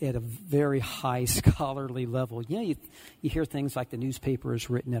at a very high scholarly level. You know, you hear things like the newspaper is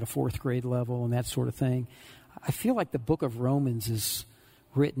written at a 4th grade level and that sort of thing. I feel like the book of Romans is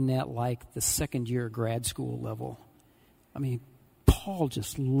written at like the 2nd year grad school level. I mean, Paul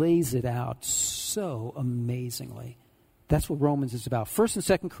just lays it out so amazingly. That's what Romans is about. 1st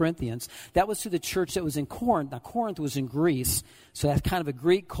and 2nd Corinthians, that was to the church that was in Corinth. Now, Corinth was in Greece, so that's kind of a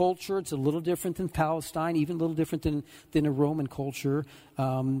Greek culture. It's a little different than Palestine, even a little different than a Roman culture.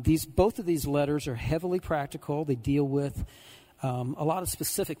 Both of these letters are heavily practical. They deal with a lot of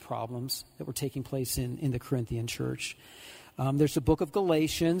specific problems that were taking place in the Corinthian church. There's the book of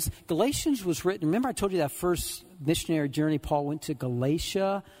Galatians. Galatians was written, remember I told you that first missionary journey Paul went to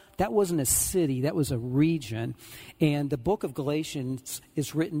Galatia? That wasn't a city, that was a region. And the book of Galatians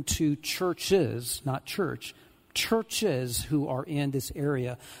is written to churches, not church, churches who are in this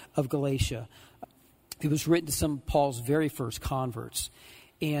area of Galatia. It was written to some of Paul's very first converts.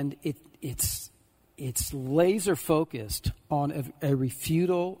 And it's laser focused on a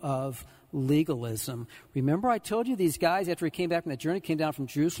refutal of legalism. Remember I told you these guys, after he came back from that journey, came down from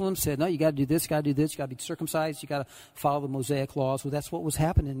Jerusalem, said, no, you got to do this, got to do this, you got to be circumcised, you got to follow the Mosaic laws. Well, that's what was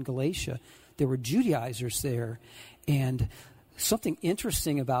happening in Galatia. There were Judaizers there. And something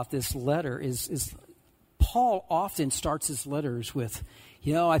interesting about this letter is Paul often starts his letters with,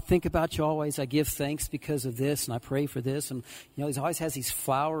 you know, I think about you always, I give thanks because of this, and I pray for this. And, you know, he always has these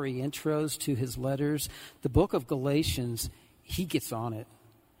flowery intros to his letters. The book of Galatians, he gets on it.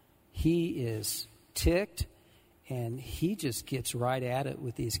 He is ticked, and he just gets right at it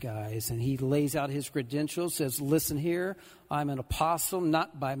with these guys. And he lays out his credentials, says, listen here, I'm an apostle,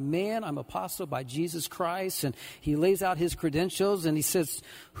 not by man, I'm an apostle by Jesus Christ. And he lays out his credentials, and he says,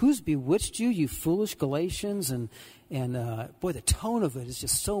 who's bewitched you, you foolish Galatians? And boy, the tone of it is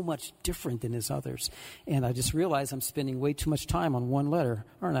just so much different than his others. And I just realized I'm spending way too much time on one letter,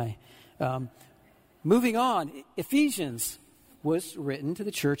 aren't I? Moving on, Ephesians was written to the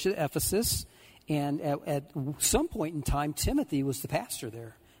church at Ephesus, and at some point in time, Timothy was the pastor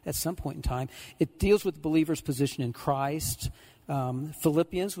there. At some point in time, it deals with the believer's position in Christ.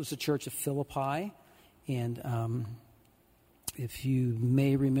 Philippians was the church of Philippi, and if you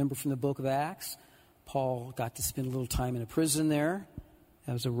may remember from the book of Acts, Paul got to spend a little time in a prison there.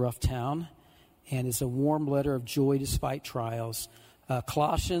 That was a rough town, and it's a warm letter of joy despite trials.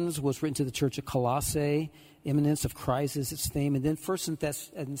 Colossians was written to the church of Colossae. Imminence of Christ is its theme. And then 1st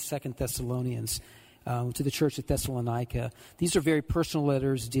and 2nd Thessalonians to the church at Thessalonica. These are very personal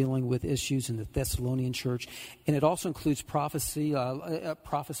letters dealing with issues in the Thessalonian church. And it also includes prophecy,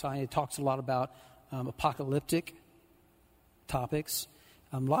 prophesying. It talks a lot about apocalyptic topics.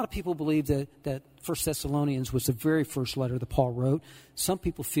 A lot of people believe that 1 Thessalonians was the very first letter that Paul wrote. Some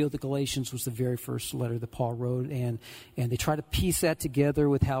people feel that Galatians was the very first letter that Paul wrote, and they try to piece that together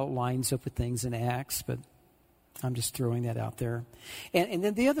with how it lines up with things in Acts, but I'm just throwing that out there. And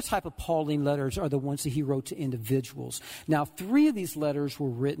then the other type of Pauline letters are the ones that he wrote to individuals. Now, 3 of these letters were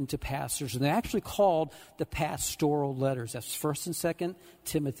written to pastors, and they're actually called the pastoral letters. That's 1st and 2nd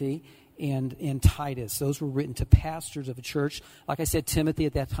Timothy and Titus. Those were written to pastors of a church. Like I said, Timothy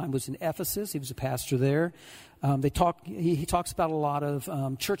at that time was in Ephesus. He was a pastor there. He talks about a lot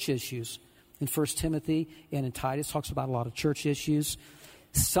of church issues in 1 Timothy, and in Titus talks about a lot of church issues.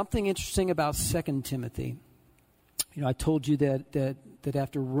 Something interesting about 2 Timothy. I told you that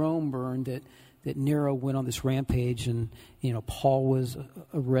after Rome burned, that Nero went on this rampage, and Paul was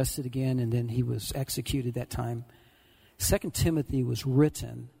arrested again, and then he was executed that time. 2 Timothy was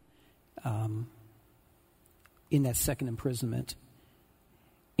written in that second imprisonment.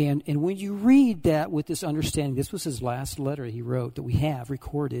 And when you read that with this understanding, this was his last letter he wrote that we have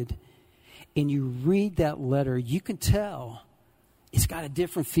recorded, and you read that letter, you can tell it's got a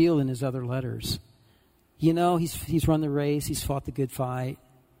different feel than his other letters. He's run the race, he's fought the good fight.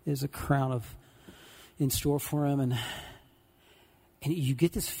 There's a crown in store for him, and you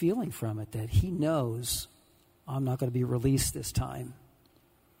get this feeling from it that he knows I'm not going to be released this time.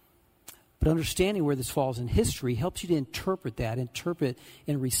 But understanding where this falls in history helps you to interpret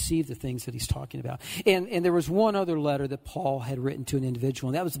and receive the things that he's talking about. And there was one other letter that Paul had written to an individual,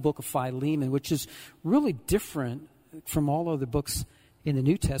 and that was the book of Philemon, which is really different from all other books in the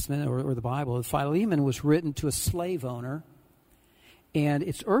New Testament or the Bible. Philemon was written to a slave owner, and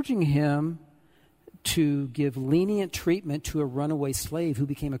it's urging him to give lenient treatment to a runaway slave who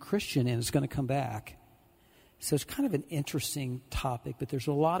became a Christian and is going to come back. So it's kind of an interesting topic, but there's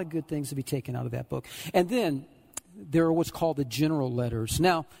a lot of good things to be taken out of that book. And then there are what's called the general letters.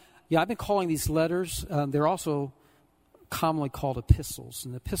 Now, I've been calling these letters, they're also commonly called epistles,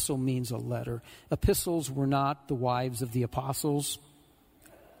 and epistle means a letter. Epistles were not the wives of the apostles.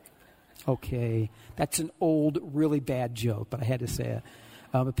 Okay, that's an old, really bad joke, but I had to say it.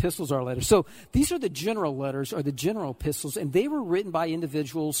 Epistles are letters. So these are the general letters, or the general epistles, and they were written by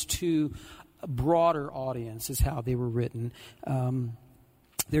individuals to a broader audience is how they were written.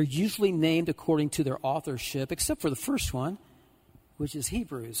 They're usually named according to their authorship, except for the first one, which is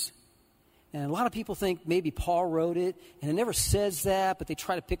Hebrews. And a lot of people think maybe Paul wrote it, and it never says that, but they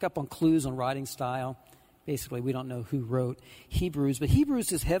try to pick up on clues on writing style. Basically, we don't know who wrote Hebrews, but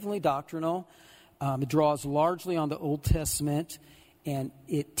Hebrews is heavily doctrinal. It draws largely on the Old Testament, and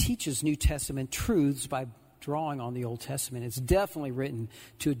it teaches New Testament truths by drawing on the Old Testament. It's definitely written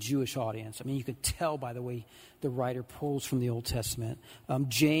to a Jewish audience. I mean, you could tell by the way the writer pulls from the Old Testament.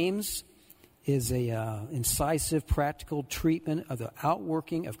 James is a incisive, practical treatment of the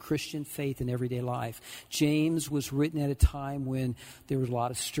outworking of Christian faith in everyday life. James was written at a time when there was a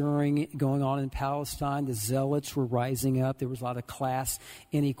lot of stirring going on in Palestine. The Zealots were rising up. There was a lot of class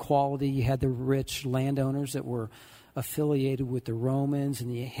inequality. You had the rich landowners that were affiliated with the Romans,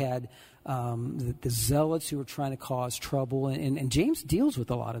 and you had the Zealots who were trying to cause trouble. And James deals with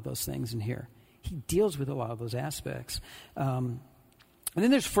a lot of those things in here. He deals with a lot of those aspects. And then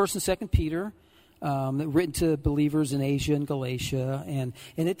there's 1st and 2nd Peter, written to believers in Asia and Galatia, and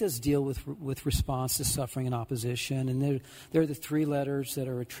it does deal with response to suffering and opposition. And there are the 3 letters that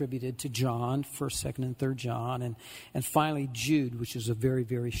are attributed to John, 1st, 2nd, and 3rd John, and finally Jude, which is a very,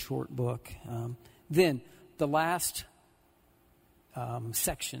 very short book. Then the last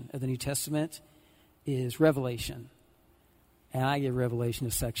section of the New Testament is Revelation. And I give Revelation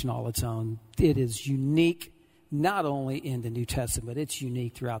a section all its own. It is unique, not only in the New Testament, it's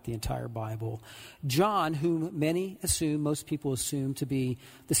unique throughout the entire Bible. John, whom most people assume to be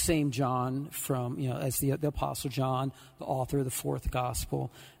the same John as the Apostle John, the author of the 4th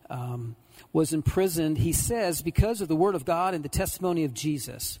Gospel, was imprisoned, he says, because of the Word of God and the testimony of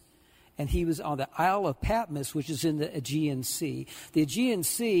Jesus. And he was on the Isle of Patmos, which is in the Aegean Sea. The Aegean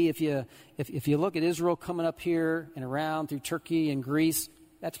Sea, if you look at Israel coming up here and around through Turkey and Greece,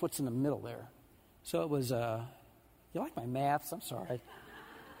 that's what's in the middle there. So it was, you like my maths? I'm sorry.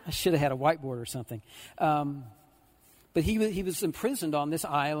 I should have had a whiteboard or something. But he was imprisoned on this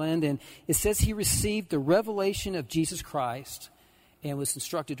island, and it says he received the revelation of Jesus Christ and was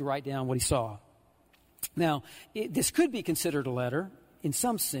instructed to write down what he saw. Now, this could be considered a letter in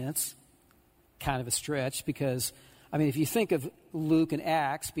some sense. Kind of a stretch, because I mean, if you think of Luke and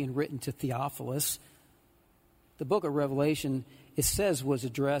Acts being written to Theophilus, the book of Revelation, it says, was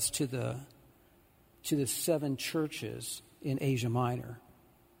addressed to the 7 churches in Asia Minor.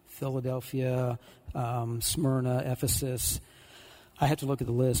 Philadelphia, Smyrna, Ephesus. I have to look at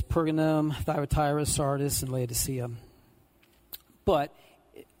the list. Pergamum, Thyatira, Sardis, and Laodicea. But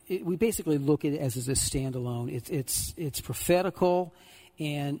we basically look at it as a standalone. It's prophetical,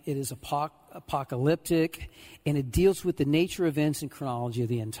 and it is apocalyptic, and it deals with the nature, events, and chronology of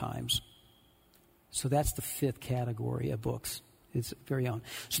the end times. So that's the 5th category of books. It's very own.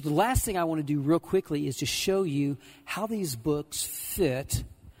 So the last thing I want to do real quickly is to show you how these books fit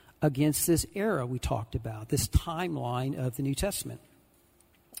against this era we talked about, this timeline of the New Testament.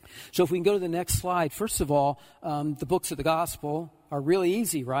 So if we can go to the next slide. First of all, the books of the gospel are really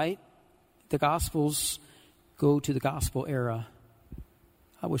easy, right? The gospels go to the gospel era.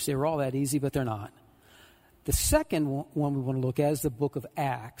 I wish they were all that easy, but they're not. The second one we want to look at is the book of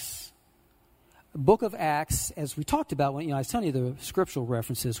Acts. The book of Acts, as we talked about, when I was telling you the scriptural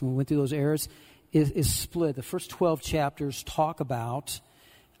references when we went through those eras, is split. The first 12 chapters talk about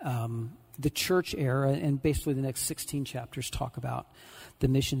the church era, and basically the next 16 chapters talk about the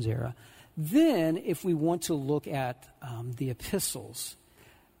missions era. Then, if we want to look at the epistles,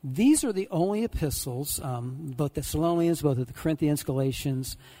 these are the only epistles, both Thessalonians, both of the Corinthians,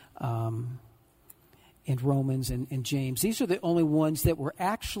 Galatians, and Romans and James. These are the only ones that were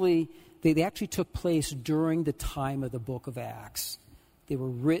actually, they actually took place during the time of the book of Acts. They were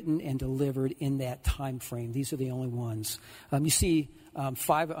written and delivered in that time frame. These are the only ones. You see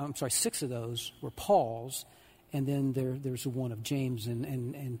 6 of those were Paul's, and then there's one of James.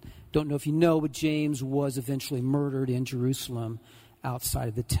 And don't know if you know, but James was eventually murdered in Jerusalem outside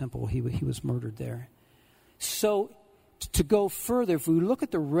of the temple. He was murdered there. So to go further, if we look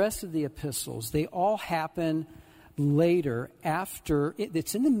at the rest of the epistles, they all happen later, after,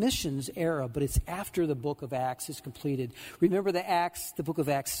 it's in the missions era, but it's after the book of Acts is completed. Remember the book of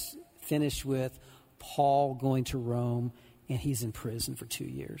Acts finished with Paul going to Rome, and he's in prison for 2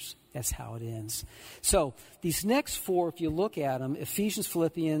 years. That's how it ends. So these next 4, if you look at them, Ephesians,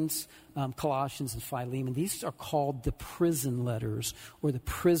 Philippians, Colossians, and Philemon, these are called the prison letters or the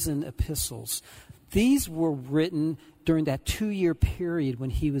prison epistles. These were written during that 2-year period when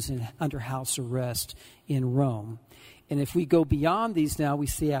he was under house arrest in Rome. And if we go beyond these now, we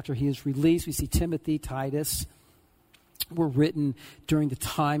see after he is released, we see Timothy, Titus were written during the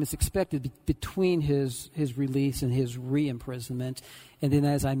time as expected between his release and his re-imprisonment. And then,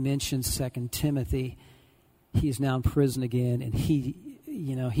 as I mentioned, 2 Timothy, he is now in prison again, and he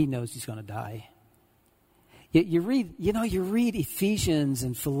knows he's going to die. You read Ephesians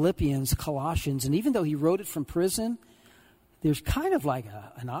and Philippians, Colossians, and even though he wrote it from prison, there's kind of like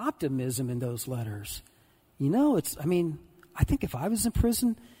an optimism in those letters. I think if I was in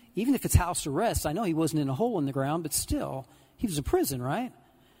prison, even if it's house arrest, I know he wasn't in a hole in the ground, but still, he was in prison, right?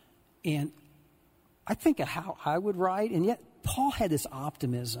 And I think of how I would write, and yet Paul had this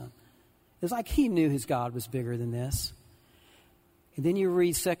optimism. It's like he knew his God was bigger than this. And then you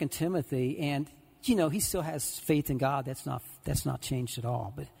read 2 Timothy, and he still has faith in God. That's not changed at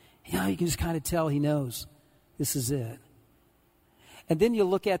all. But you can just kind of tell he knows this is it. And then you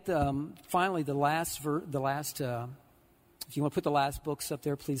look at finally the last. If you want to put the last books up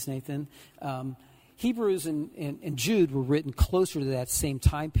there, please, Nathan. Hebrews and Jude were written closer to that same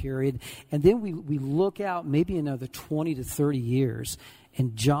time period. And then we look out maybe another 20 to 30 years,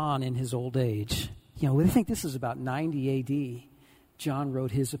 and John in his old age. We think this is about 90 A.D. John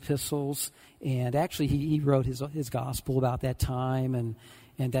wrote his epistles, and actually he wrote his gospel about that time, and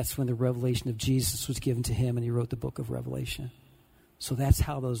that's when the revelation of Jesus was given to him, and he wrote the book of Revelation. So that's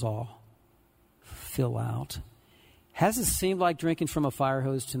how those all fill out. Has it seemed like drinking from a fire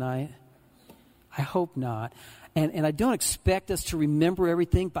hose tonight? I hope not. And I don't expect us to remember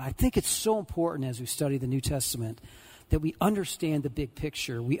everything, but I think it's so important as we study the New Testament that we understand the big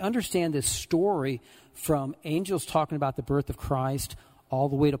picture. We understand this story from angels talking about the birth of Christ all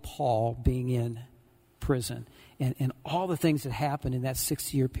the way to Paul being in prison. And all the things that happened in that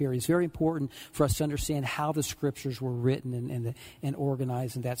 6-year period. It's very important for us to understand how the scriptures were written and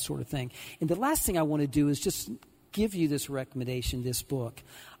organized and that sort of thing. And the last thing I want to do is just give you this recommendation, this book.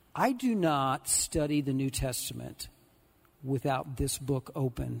 I do not study the New Testament without this book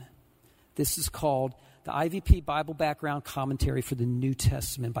open. This is called the IVP Bible Background Commentary for the New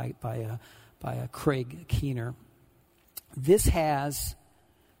Testament by Craig Keener. This has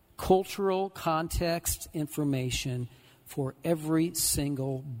cultural context information for every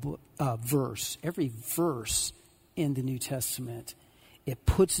single verse, every verse in the New Testament. It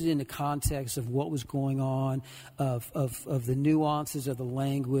puts it into context of what was going on, of the nuances of the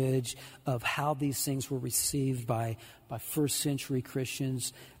language, of how these things were received by first century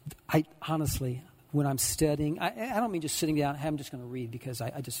Christians. I honestly, when I'm studying, I don't mean just sitting down, I'm just going to read because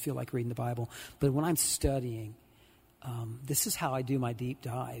I just feel like reading the Bible. But when I'm studying, this is how I do my deep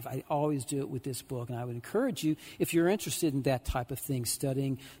dive. I always do it with this book. And I would encourage you, if you're interested in that type of thing,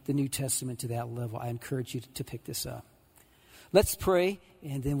 studying the New Testament to that level, I encourage you to pick this up. Let's pray,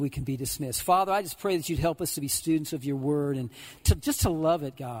 and then we can be dismissed. Father, I just pray that you'd help us to be students of your word and just to love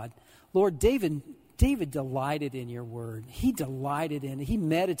it, God. Lord, David delighted in your word. He delighted in it. He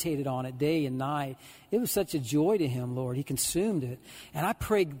meditated on it day and night. It was such a joy to him, Lord. He consumed it. And I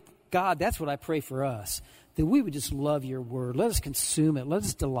pray, God, that's what I pray for us, that we would just love your word. Let us consume it. Let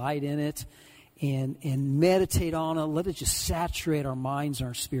us delight in it and meditate on it. Let it just saturate our minds and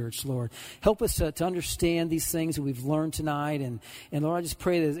our spirits, Lord. Help us to understand these things that we've learned tonight. And Lord, I just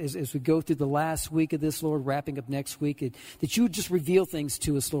pray that as we go through the last week of this, Lord, wrapping up next week, that you would just reveal things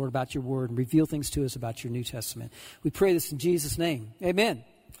to us, Lord, about your word and reveal things to us about your New Testament. We pray this in Jesus' name. Amen.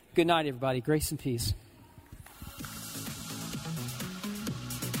 Good night, everybody. Grace and peace.